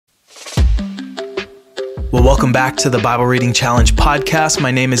Well, welcome back to the Bible Reading Challenge podcast. My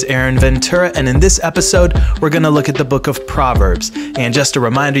name is Aaron Ventura, and in this episode, we're going to look at the book of Proverbs. And just a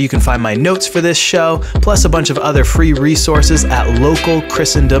reminder, you can find my notes for this show, plus a bunch of other free resources at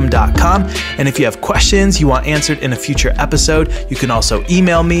localchristendom.com. And if you have questions you want answered in a future episode, you can also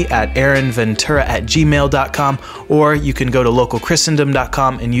email me at aaronventura@gmail.com, or you can go to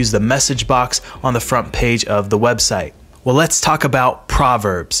localchristendom.com and use the message box on the front page of the website. Well, let's talk about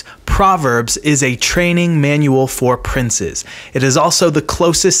Proverbs. Proverbs is a training manual for princes. It is also the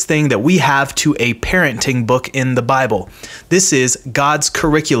closest thing that we have to a parenting book in the Bible. This is God's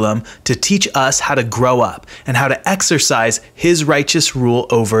curriculum to teach us how to grow up and how to exercise His righteous rule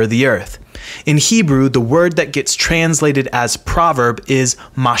over the earth. In Hebrew, the word that gets translated as proverb is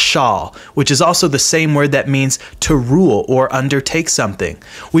mashal, which is also the same word that means to rule or undertake something.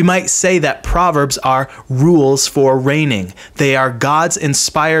 We might say that proverbs are rules for reigning. They are God's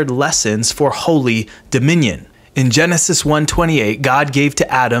inspired lessons for holy dominion. In Genesis 1:28, God gave to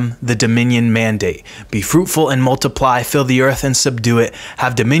Adam the dominion mandate. Be fruitful and multiply, fill the earth and subdue it,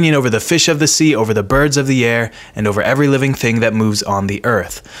 have dominion over the fish of the sea, over the birds of the air, and over every living thing that moves on the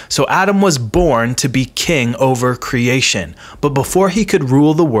earth. So Adam was born to be king over creation. But before he could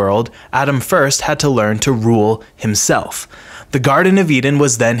rule the world, Adam first had to learn to rule himself. The Garden of Eden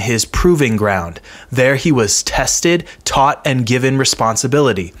was then his proving ground. There he was tested, taught, and given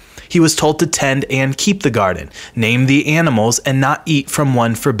responsibility. He was told to tend and keep the garden, name the animals, and not eat from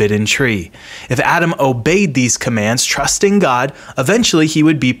one forbidden tree. If Adam obeyed these commands, trusting God, eventually he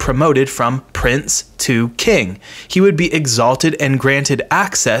would be promoted from prince to king. He would be exalted and granted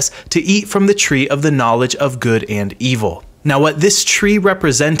access to eat from the tree of the knowledge of good and evil. Now, what this tree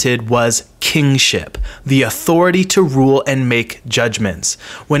represented was kingship, the authority to rule and make judgments.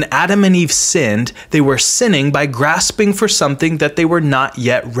 When Adam and Eve sinned, they were sinning by grasping for something that they were not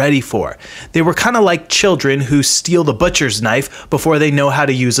yet ready for. They were kind of like children who steal the butcher's knife before they know how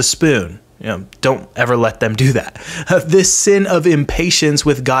to use a spoon. Don't ever let them do that. This sin of impatience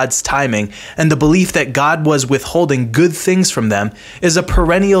with God's timing and the belief that God was withholding good things from them is a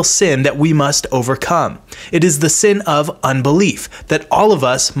perennial sin that we must overcome. It is the sin of unbelief that all of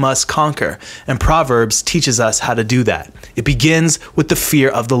us must conquer, and Proverbs teaches us how to do that. It begins with the fear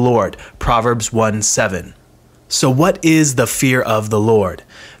of the Lord, Proverbs 1:7. So what is the fear of the Lord?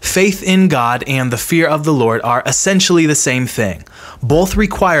 Faith in God and the fear of the Lord are essentially the same thing. Both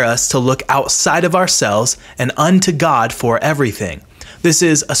require us to look outside of ourselves and unto God for everything. This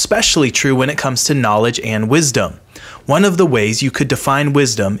is especially true when it comes to knowledge and wisdom. One of the ways you could define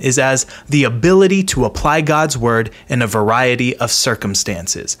wisdom is as the ability to apply God's word in a variety of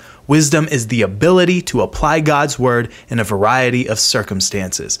circumstances. Wisdom is the ability to apply God's word in a variety of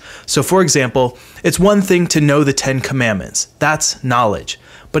circumstances. So, for example, it's one thing to know the 10 Commandments. That's knowledge.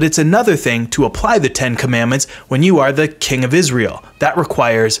 But it's another thing to apply the 10 Commandments when you are the king of Israel. That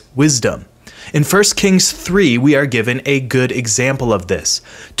requires wisdom. In 1 Kings 3, we are given a good example of this.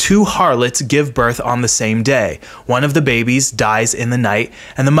 2 harlots give birth on the same day. One of the babies dies in the night,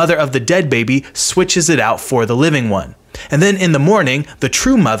 and the mother of the dead baby switches it out for the living one. And then in the morning, the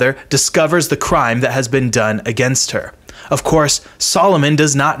true mother discovers the crime that has been done against her. Of course, Solomon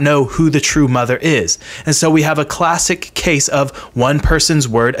does not know who the true mother is, and so we have a classic case of one person's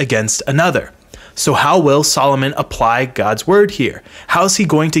word against another. So how will Solomon apply God's word here? How is he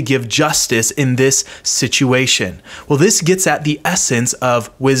going to give justice in this situation? Well, this gets at the essence of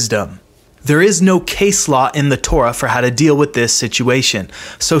wisdom. There is no case law in the Torah for how to deal with this situation.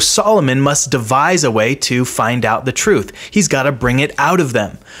 So Solomon must devise a way to find out the truth. He's got to bring it out of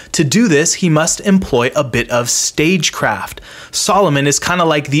them. To do this, he must employ a bit of stagecraft. Solomon is kind of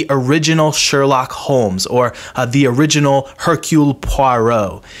like the original Sherlock Holmes or the original Hercule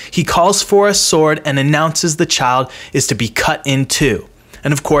Poirot. He calls for a sword and announces the child is to be cut in two.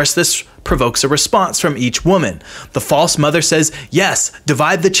 And of course, this provokes a response from each woman. The false mother says, yes,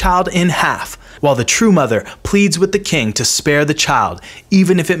 divide the child in half, while the true mother pleads with the king to spare the child,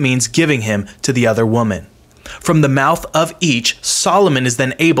 even if it means giving him to the other woman. From the mouth of each, Solomon is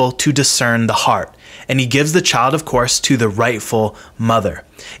then able to discern the heart, and he gives the child, of course, to the rightful mother.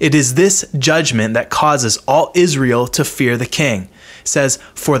 It is this judgment that causes all Israel to fear the king. It says,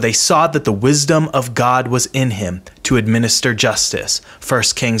 for they saw that the wisdom of God was in him to administer justice.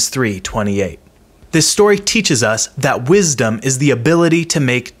 1 Kings 3:28. This story teaches us that wisdom is the ability to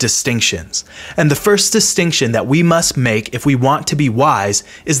make distinctions. And the first distinction that we must make if we want to be wise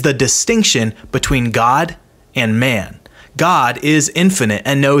is the distinction between God and man. God is infinite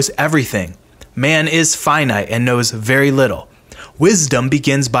and knows everything. Man is finite and knows very little. Wisdom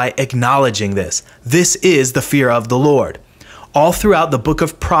begins by acknowledging this. This is the fear of the Lord. All throughout the book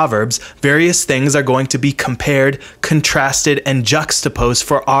of Proverbs, various things are going to be compared, contrasted, and juxtaposed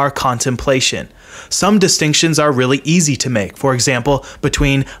for our contemplation. Some distinctions are really easy to make, for example,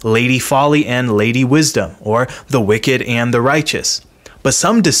 between Lady Folly and Lady Wisdom, or the wicked and the righteous. But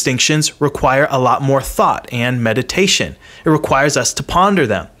some distinctions require a lot more thought and meditation. It requires us to ponder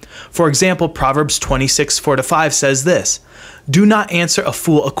them. For example, Proverbs 26:4-5 says this, "Do not answer a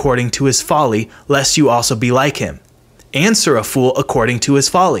fool according to his folly, lest you also be like him. Answer a fool according to his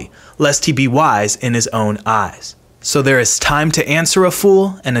folly, lest he be wise in his own eyes." So there is time to answer a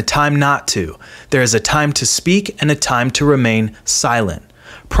fool and a time not to. There is a time to speak and a time to remain silent.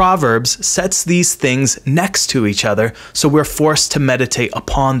 Proverbs sets these things next to each other, so we're forced to meditate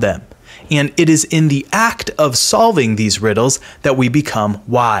upon them. And it is in the act of solving these riddles that we become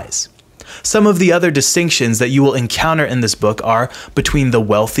wise. Some of the other distinctions that you will encounter in this book are between the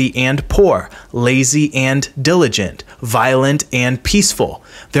wealthy and poor, lazy and diligent, violent and peaceful.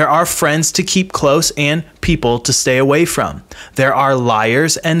 There are friends to keep close and people to stay away from. There are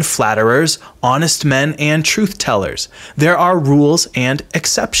liars and flatterers, honest men and truth tellers. There are rules and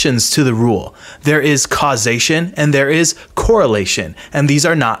exceptions to the rule. There is causation and there is correlation, and these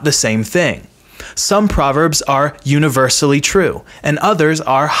are not the same thing. Some proverbs are universally true, and others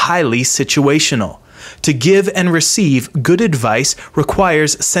are highly situational. To give and receive good advice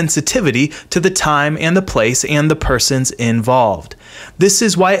requires sensitivity to the time and the place and the persons involved. This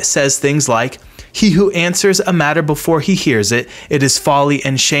is why it says things like, "He who answers a matter before he hears it, it is folly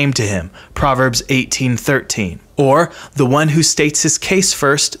and shame to him," Proverbs 18:13. Or, "The one who states his case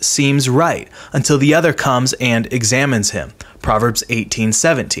first seems right, until the other comes and examines him," Proverbs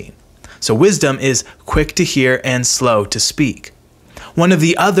 18:17. So wisdom is quick to hear and slow to speak. One of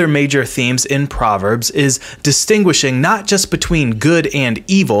the other major themes in Proverbs is distinguishing not just between good and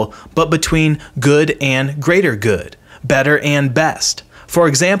evil, but between good and greater good, better and best. For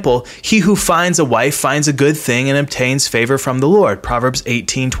example, he who finds a wife finds a good thing and obtains favor from the Lord, Proverbs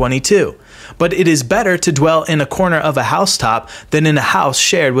 18:22. But it is better to dwell in a corner of a housetop than in a house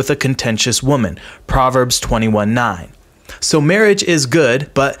shared with a contentious woman, Proverbs 21:9. So marriage is good,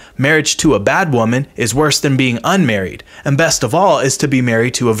 but marriage to a bad woman is worse than being unmarried, and best of all is to be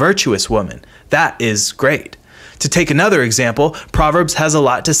married to a virtuous woman. That is great. To take another example, Proverbs has a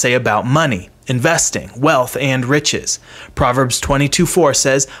lot to say about money, investing, wealth, and riches. Proverbs 22:4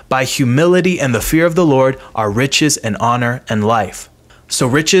 says, "By humility and the fear of the Lord are riches and honor and life." So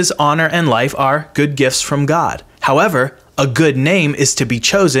riches, honor, and life are good gifts from God. However, a good name is to be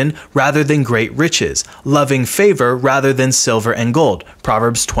chosen rather than great riches, loving favor rather than silver and gold,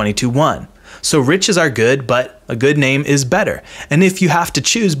 Proverbs 22:1. So riches are good, but a good name is better. And if you have to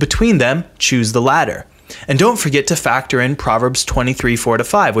choose between them, choose the latter. And don't forget to factor in Proverbs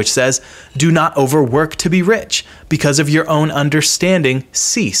 23:4-5, which says, "Do not overwork to be rich. Because of your own understanding,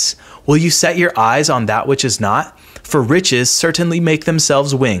 cease. Will you set your eyes on that which is not? For riches certainly make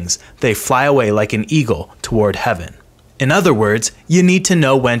themselves wings. They fly away like an eagle toward heaven." In other words, you need to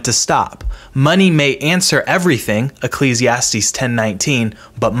know when to stop. Money may answer everything, Ecclesiastes 10:19,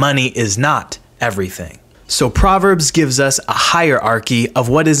 but money is not everything. So Proverbs gives us a hierarchy of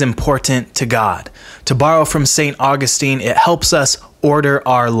what is important to God. To borrow from St. Augustine, it helps us order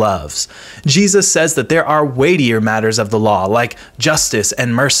our loves. Jesus says that there are weightier matters of the law, like justice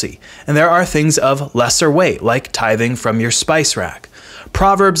and mercy, and there are things of lesser weight, like tithing from your spice rack.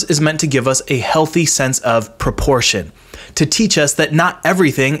 Proverbs is meant to give us a healthy sense of proportion, to teach us that not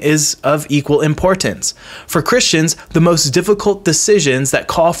everything is of equal importance. For Christians, the most difficult decisions that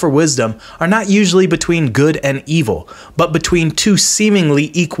call for wisdom are not usually between good and evil, but between two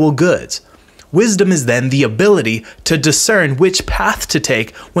seemingly equal goods. Wisdom is then the ability to discern which path to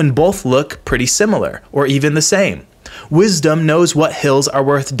take when both look pretty similar, or even the same. Wisdom knows what hills are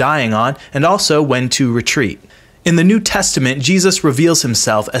worth dying on and also when to retreat. In the New Testament, Jesus reveals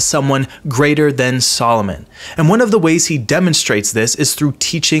himself as someone greater than Solomon. And one of the ways he demonstrates this is through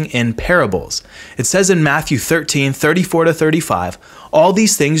teaching in parables. It says in Matthew 13:34-35, "All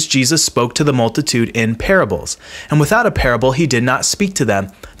these things Jesus spoke to the multitude in parables. And without a parable he did not speak to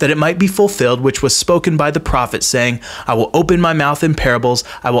them, that it might be fulfilled which was spoken by the prophet, saying, I will open my mouth in parables,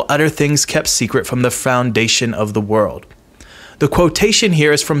 I will utter things kept secret from the foundation of the world." The quotation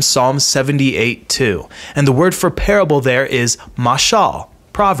here is from Psalm 78:2, and the word for parable there is mashal,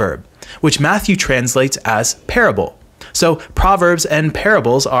 proverb, which Matthew translates as parable. So Proverbs and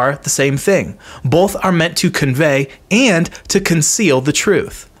parables are the same thing. Both are meant to convey and to conceal the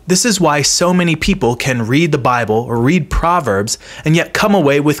truth. This is why so many people can read the Bible or read Proverbs and yet come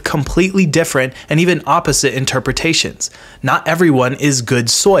away with completely different and even opposite interpretations. Not everyone is good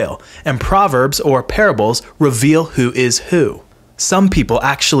soil, and Proverbs or parables reveal who is who. Some people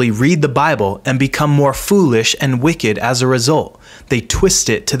actually read the Bible and become more foolish and wicked as a result. They twist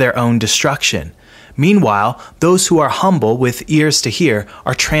it to their own destruction. Meanwhile, those who are humble with ears to hear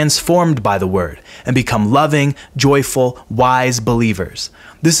are transformed by the word and become loving, joyful, wise believers.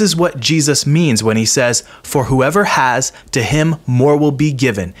 This is what Jesus means when he says, "For whoever has, to him more will be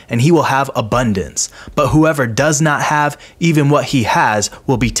given, and he will have abundance. But whoever does not have, even what he has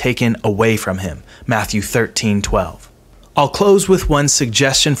will be taken away from him." Matthew 13:12. I'll close with one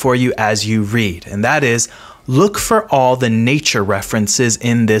suggestion for you as you read, and that is, look for all the nature references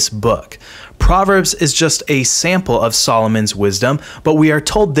in this book. Proverbs is just a sample of Solomon's wisdom, but we are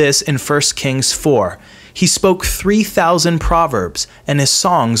told this in 1 Kings 4. He spoke 3,000 proverbs, and his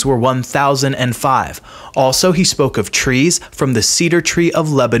songs were 1,005. Also, he spoke of trees, from the cedar tree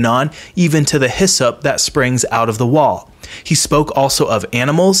of Lebanon, even to the hyssop that springs out of the wall. He spoke also of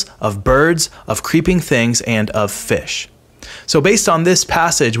animals, of birds, of creeping things, and of fish. So based on this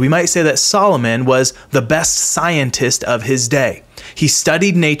passage, we might say that Solomon was the best scientist of his day. He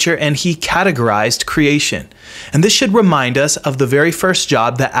studied nature and he categorized creation. And this should remind us of the very first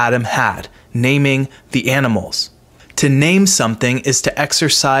job that Adam had, naming the animals. To name something is to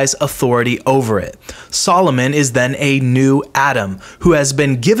exercise authority over it. Solomon is then a new Adam who has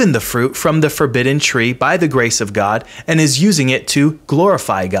been given the fruit from the forbidden tree by the grace of God and is using it to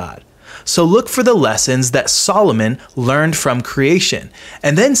glorify God. So look for the lessons that Solomon learned from creation,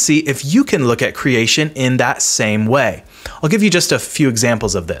 and then see if you can look at creation in that same way. I'll give you just a few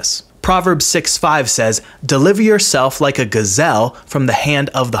examples of this. Proverbs 6:5 says, "Deliver yourself like a gazelle from the hand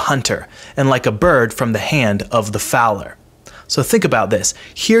of the hunter, and like a bird from the hand of the fowler." So think about this.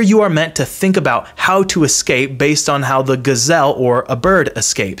 Here you are meant to think about how to escape based on how the gazelle or a bird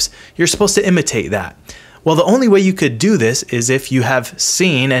escapes. You're supposed to imitate that. Well, the only way you could do this is if you have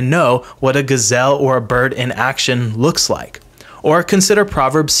seen and know what a gazelle or a bird in action looks like. Or consider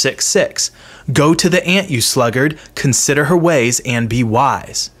Proverbs 6:6. "Go to the ant, you sluggard, consider her ways and be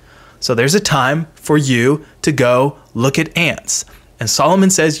wise." So there's a time for you to go look at ants. And Solomon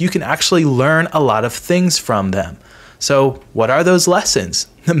says you can actually learn a lot of things from them. So what are those lessons?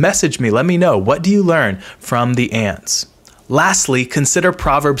 Message me, let me know. What do you learn from the ants? Lastly, consider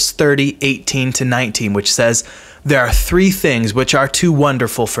Proverbs 30:18-19, which says, "There are 3 things which are too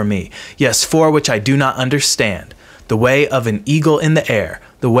wonderful for me, yes, 4 which I do not understand. The way of an eagle in the air,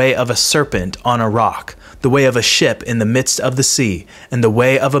 the way of a serpent on a rock, the way of a ship in the midst of the sea, and the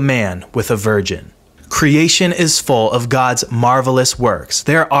way of a man with a virgin." Creation is full of God's marvelous works.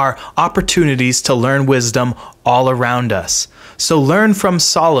 There are opportunities to learn wisdom all around us. So learn from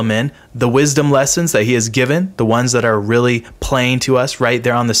Solomon the wisdom lessons that he has given, the ones that are really plain to us right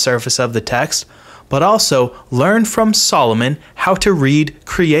there on the surface of the text, but also learn from Solomon how to read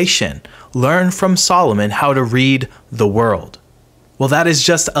creation. Learn from Solomon how to read the world. Well, that is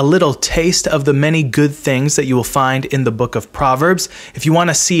just a little taste of the many good things that you will find in the book of Proverbs. If you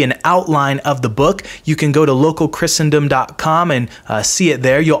want to see an outline of the book, you can go to localchristendom.com and see it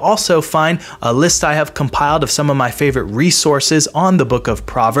there. You'll also find a list I have compiled of some of my favorite resources on the book of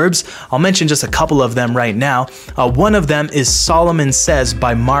Proverbs. I'll mention just a couple of them right now. One of them is Solomon Says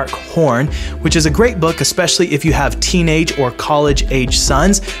by Mark Horn, which is a great book, especially if you have teenage or college-age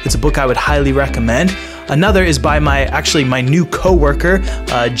sons. It's a book I would highly recommend. Another is by my new coworker,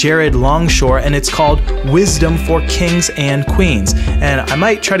 Jared Longshore, and it's called Wisdom for Kings and Queens. And I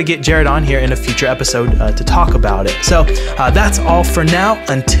might try to get Jared on here in a future episode to talk about it. So that's all for now.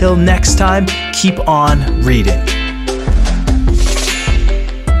 Until next time, keep on reading.